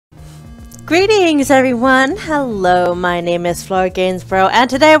Greetings everyone! Hello, my name is Flora Gainsborough, and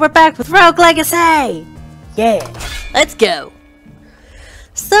today we're back with Rogue Legacy! Yeah, let's go!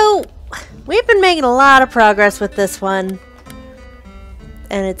 So, we've been making a lot of progress with this one.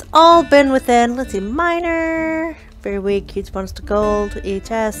 And it's all been within, let's see, minor, very weak, huge bonus to gold,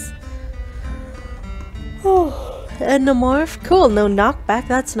 EHS. Oh, endomorph, cool, no knockback,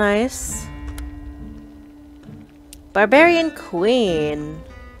 that's nice. Barbarian Queen.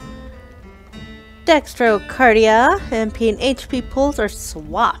 Dextrocardia, MP and HP pools are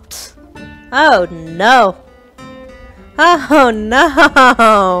swapped. Oh no! Oh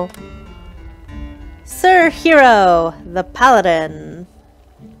no! Sir Hero, the Paladin.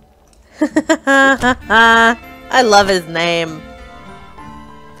 I love his name.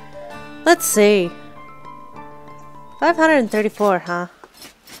 Let's see. 534, huh?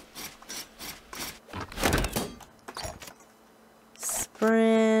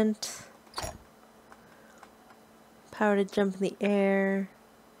 Sprint. Power to jump in the air.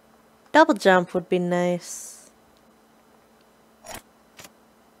 Double jump would be nice.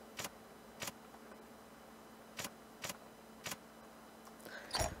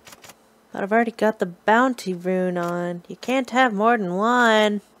 But I've already got the bounty rune on. You can't have more than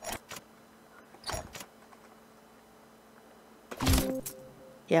one.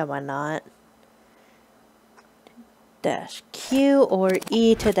 Yeah, why not? Dash Q or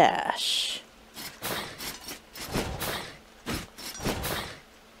E to dash.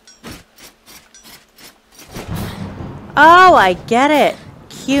 Oh, I get it.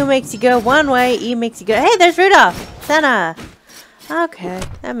 Q makes you go one way, E makes you go... Hey, there's Rudolph! Senna! Okay,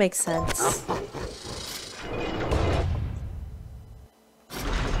 that makes sense.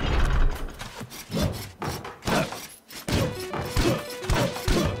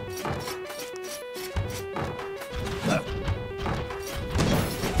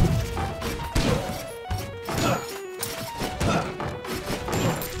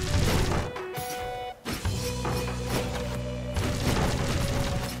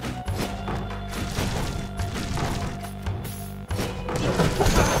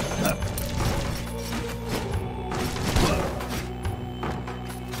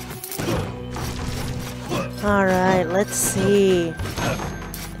 Alright, let's see.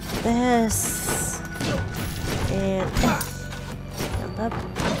 This. And. Jump up.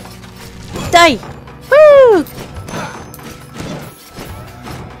 Die! Woo!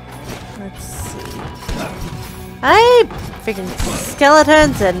 Let's see. I freaking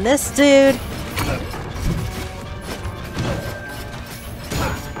skeletons and this dude.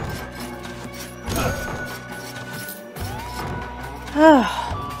 Oh.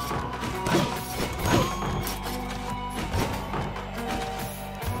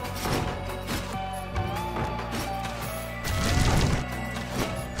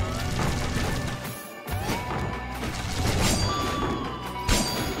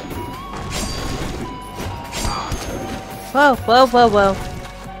 Whoa, whoa, whoa, whoa.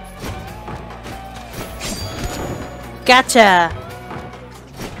 Gotcha!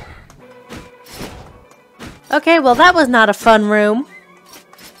 Okay, well that was not a fun room.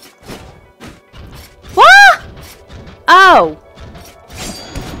 What? Oh!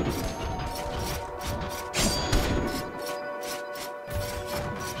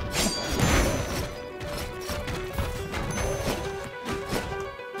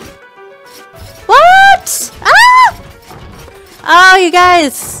 What? Ah! Oh, you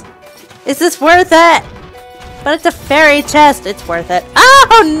guys! Is this worth it? But it's a fairy chest. It's worth it.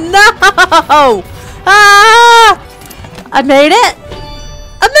 Oh, no! Ah! I made it!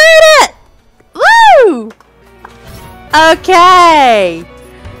 I made it! Woo! Okay.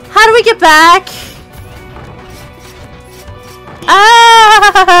 How do we get back?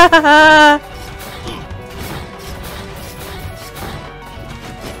 Ah!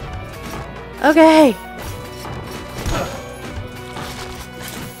 Okay.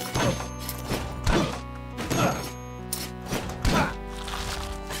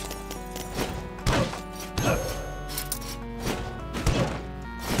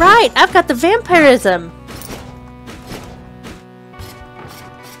 Right, I've got the vampirism.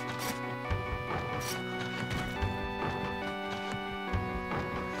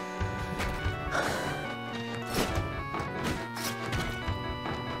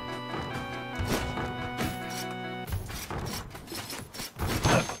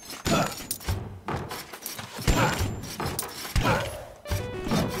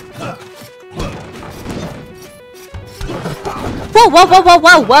 Whoa, whoa, whoa, whoa,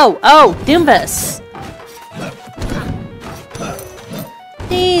 whoa, whoa! Oh, Doombus!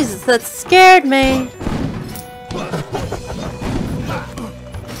 Jesus, that scared me.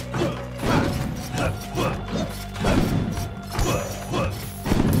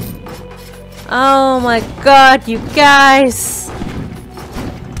 Oh my god, you guys!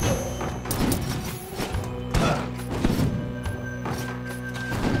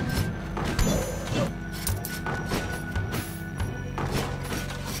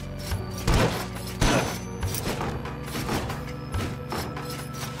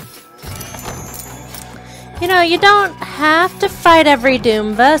 You know, you don't have to fight every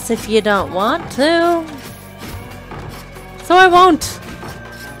Doombus if you don't want to. So I won't.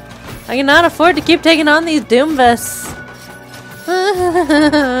 I cannot afford to keep taking on these Doombus.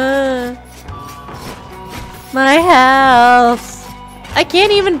 My health. I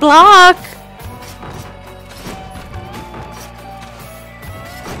can't even block.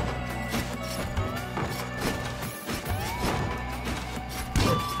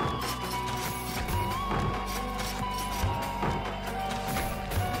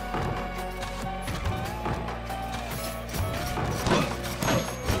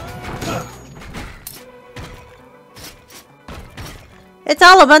 It's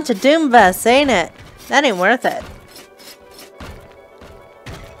all a bunch of Doombus, ain't it? That ain't worth it.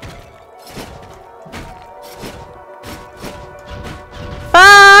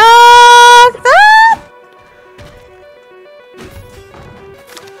 Fuck that!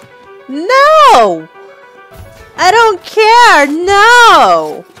 No! I don't care!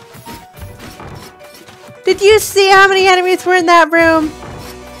 No! Did you see how many enemies were in that room?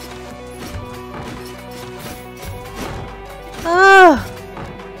 Oh.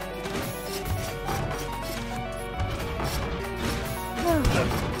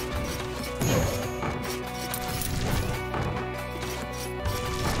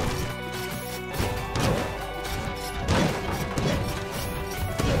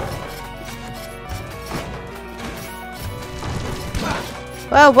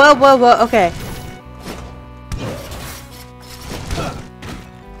 Whoa, whoa, whoa, whoa, okay.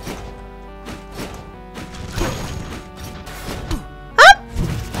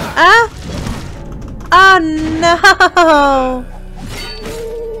 Oh no!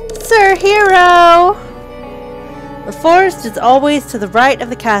 Sir Hero! The forest is always to the right of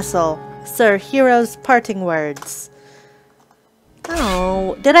the castle. Sir Hero's parting words.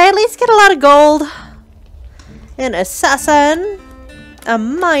 Oh, did I at least get a lot of gold? An assassin, a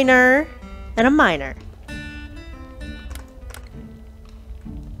miner, and a miner.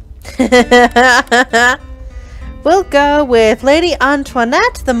 We'll go with Lady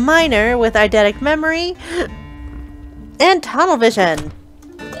Antoinette, the miner with eidetic memory and tunnel vision.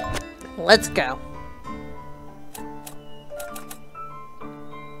 Let's go.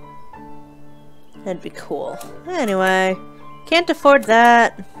 That'd be cool. Anyway, can't afford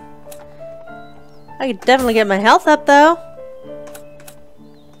that. I could definitely get my health up though.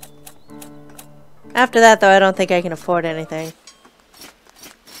 After that though, I don't think I can afford anything.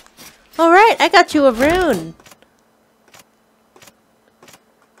 Alright, I got you a rune.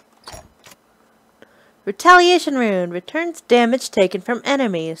 Retaliation rune returns damage taken from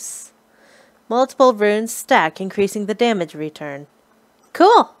enemies. Multiple runes stack, increasing the damage return.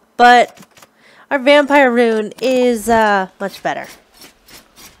 Cool, but our vampire rune is much better.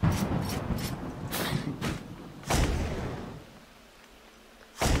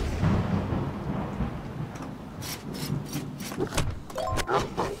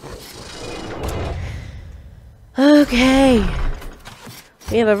 Okay.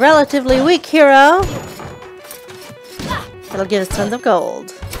 We have a relatively weak hero. That'll give us tons of gold.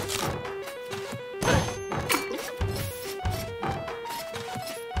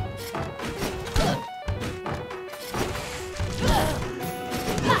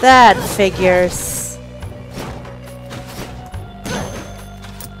 That figures.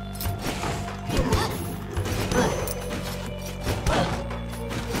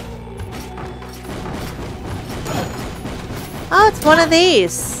 Oh, it's one of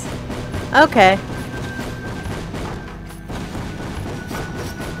these. Okay.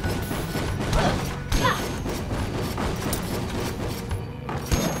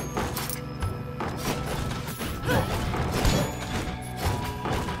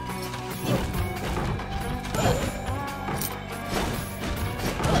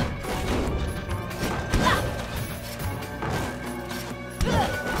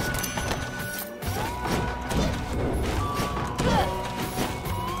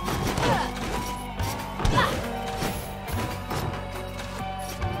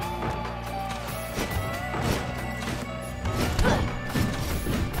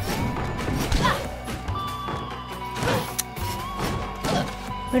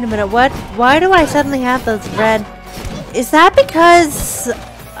 Wait a minute, what? Why do I suddenly have those red? Is that because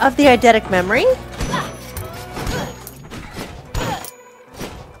of the eidetic memory?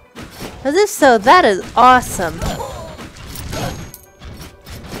 Because if so, that is awesome.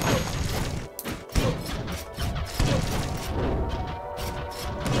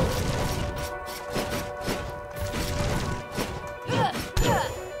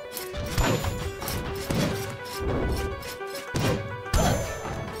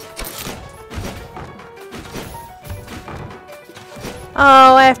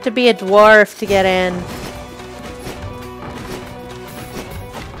 Oh, I have to be a dwarf to get in.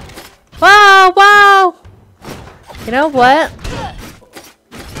 Wow, wow! You know what?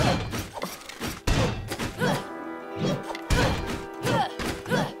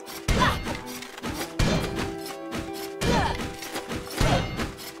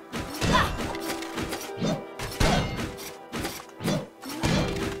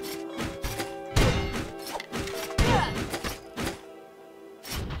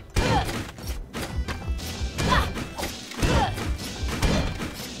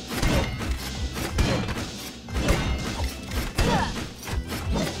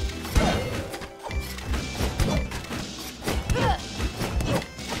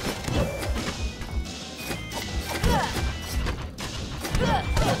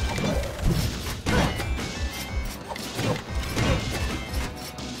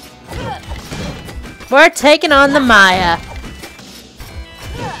 We're taking on the Maya.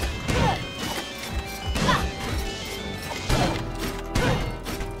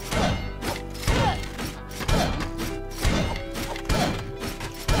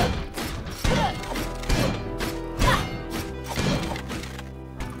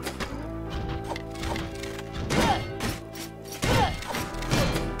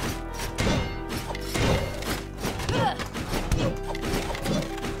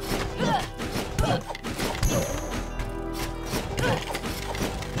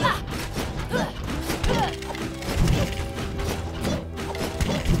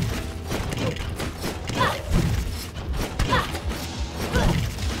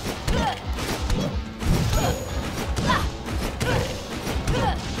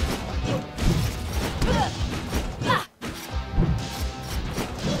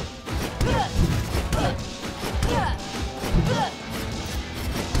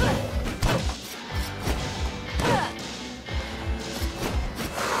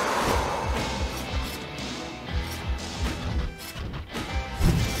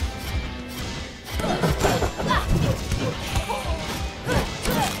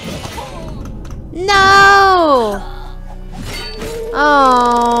 No!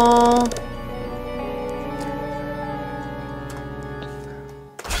 Oh.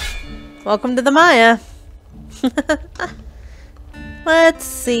 Welcome to the Maya. Let's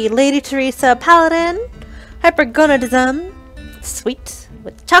see. Lady Teresa, Paladin, Hypergonadism, sweet,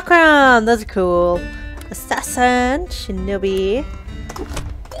 with Chakram, those are cool. Assassin, Shinobi.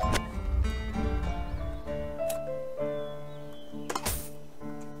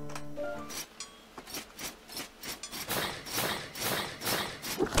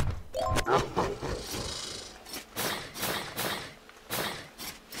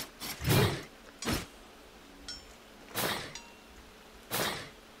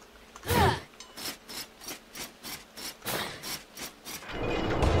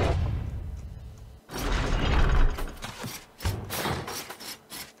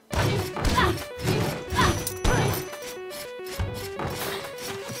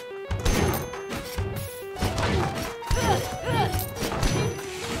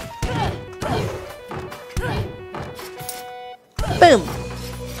 Boom!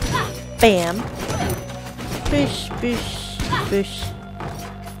 Bam! Bish, bish, bish.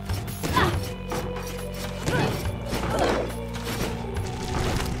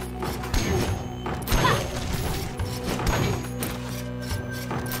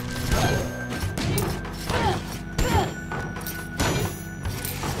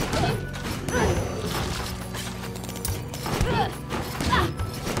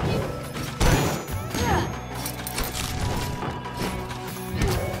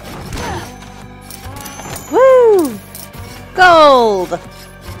 Woo! Gold!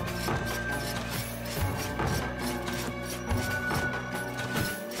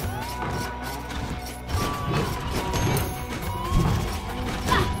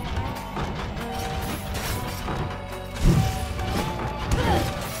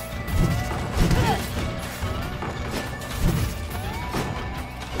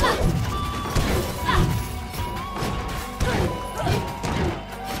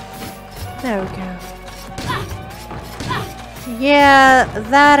 There we go. Yeah,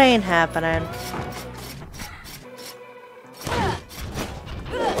 that ain't happening.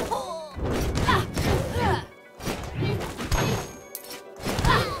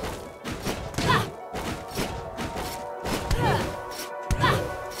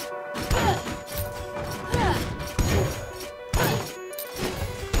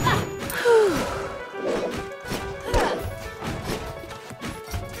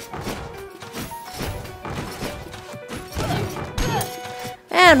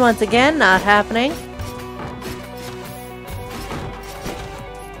 And once again, not happening.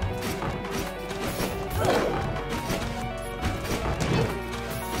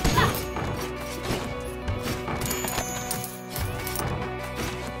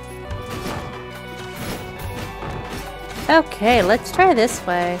 Okay, let's try this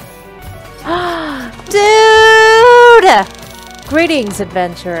way. Dude! Greetings,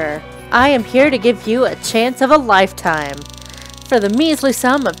 adventurer. I am here to give you a chance of a lifetime. For the measly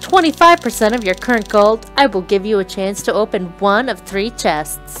sum of 25% of your current gold, I will give you a chance to open one of 3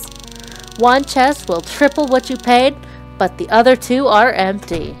 chests. One chest will triple what you paid, but the other 2 are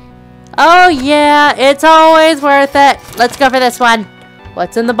empty. Oh yeah, it's always worth it. Let's go for this one.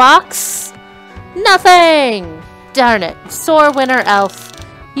 What's in the box? Nothing! Darn it, sore winter elf.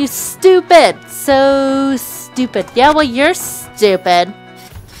 You stupid! So stupid. Yeah, well, you're stupid.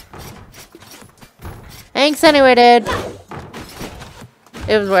 Thanks anyway, dude.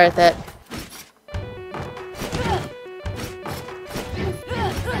 It was worth it.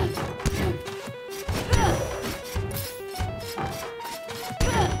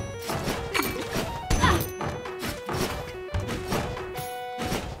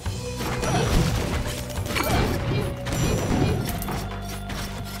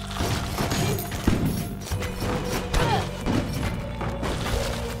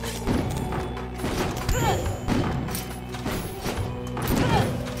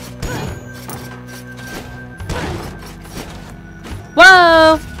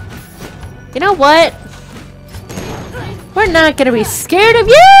 Whoa! You know what? We're not gonna be scared of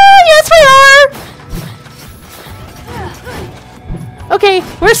you! Yes, we are! Okay,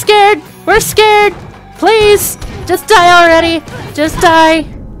 we're scared! We're scared! Please! Just die already! Just die!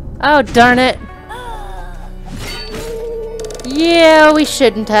 Oh, darn it. Yeah, we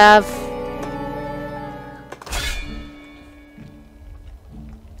shouldn't have.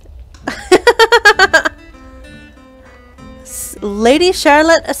 Lady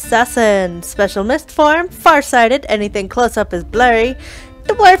Charlotte Assassin. Special mist form. Farsighted. Anything close up is blurry.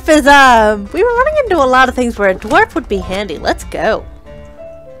 Dwarfism. We were running into a lot of things where a dwarf would be handy. Let's go.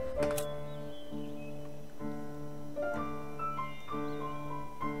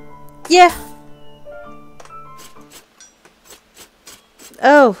 Yeah.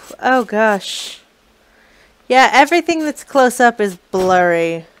 Oh gosh. Yeah, everything that's close up is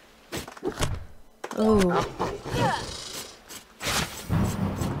blurry. Oh.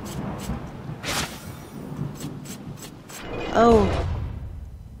 Oh.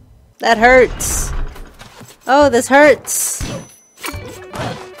 That hurts. Oh, this hurts.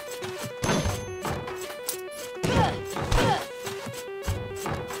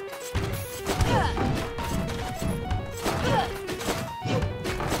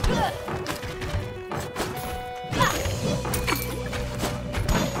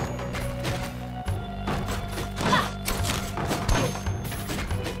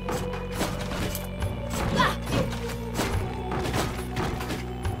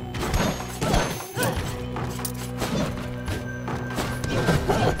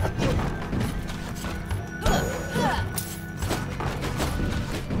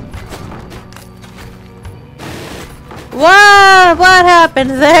 What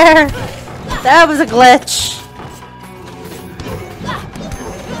happened there? That was a glitch.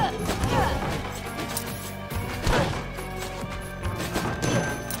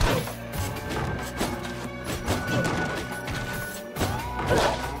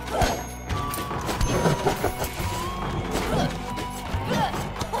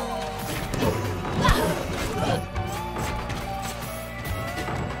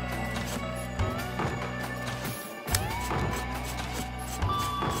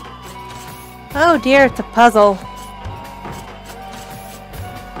 Oh dear, it's a puzzle.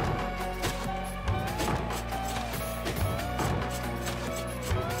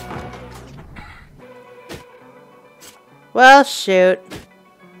 Well, shoot.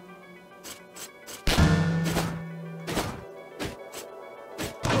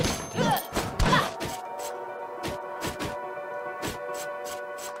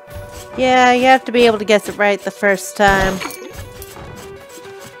 Yeah, you have to be able to guess it right the first time.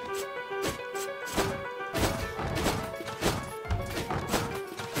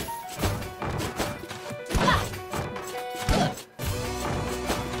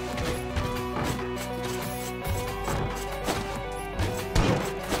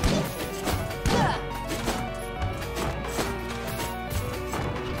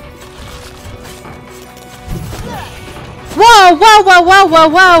 Whoa, whoa, whoa, whoa, whoa,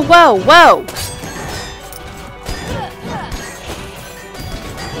 whoa, whoa, whoa!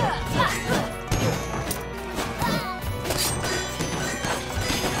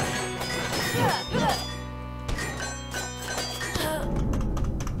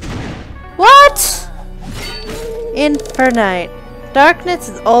 Infernite. Darkness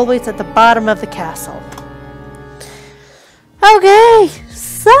is always at the bottom of the castle. Okay,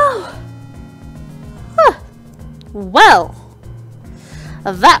 so... Well,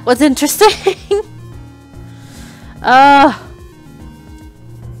 that was interesting.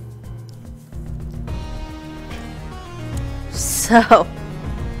 So,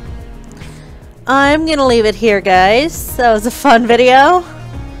 I'm gonna leave it here, guys. That was a fun video.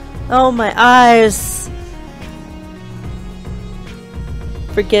 Oh, my eyes.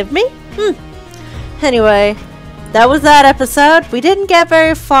 Forgive me? Anyway, that was that episode. We didn't get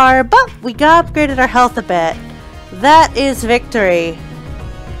very far, but we upgraded our health a bit. That is victory.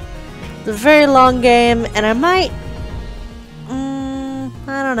 It's a very long game, and I might...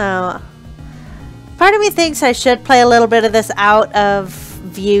 I don't know. Part of me thinks I should play a little bit of this out of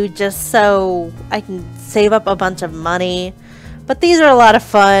view just so I can save up a bunch of money. But these are a lot of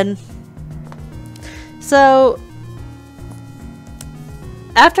fun. So,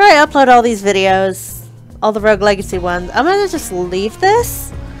 after I upload all these videos, all the Rogue Legacy ones, I'm going to just leave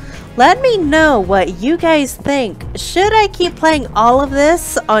this. Let me know what you guys think. Should I keep playing all of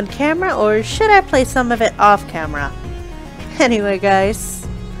this on camera or should I play some of it off camera? Anyway, guys,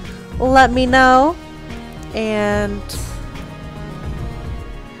 let me know. And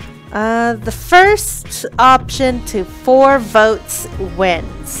the first option to 4 votes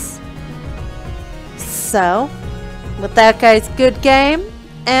wins. So, with that, guys, good game,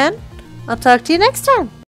 and I'll talk to you next time.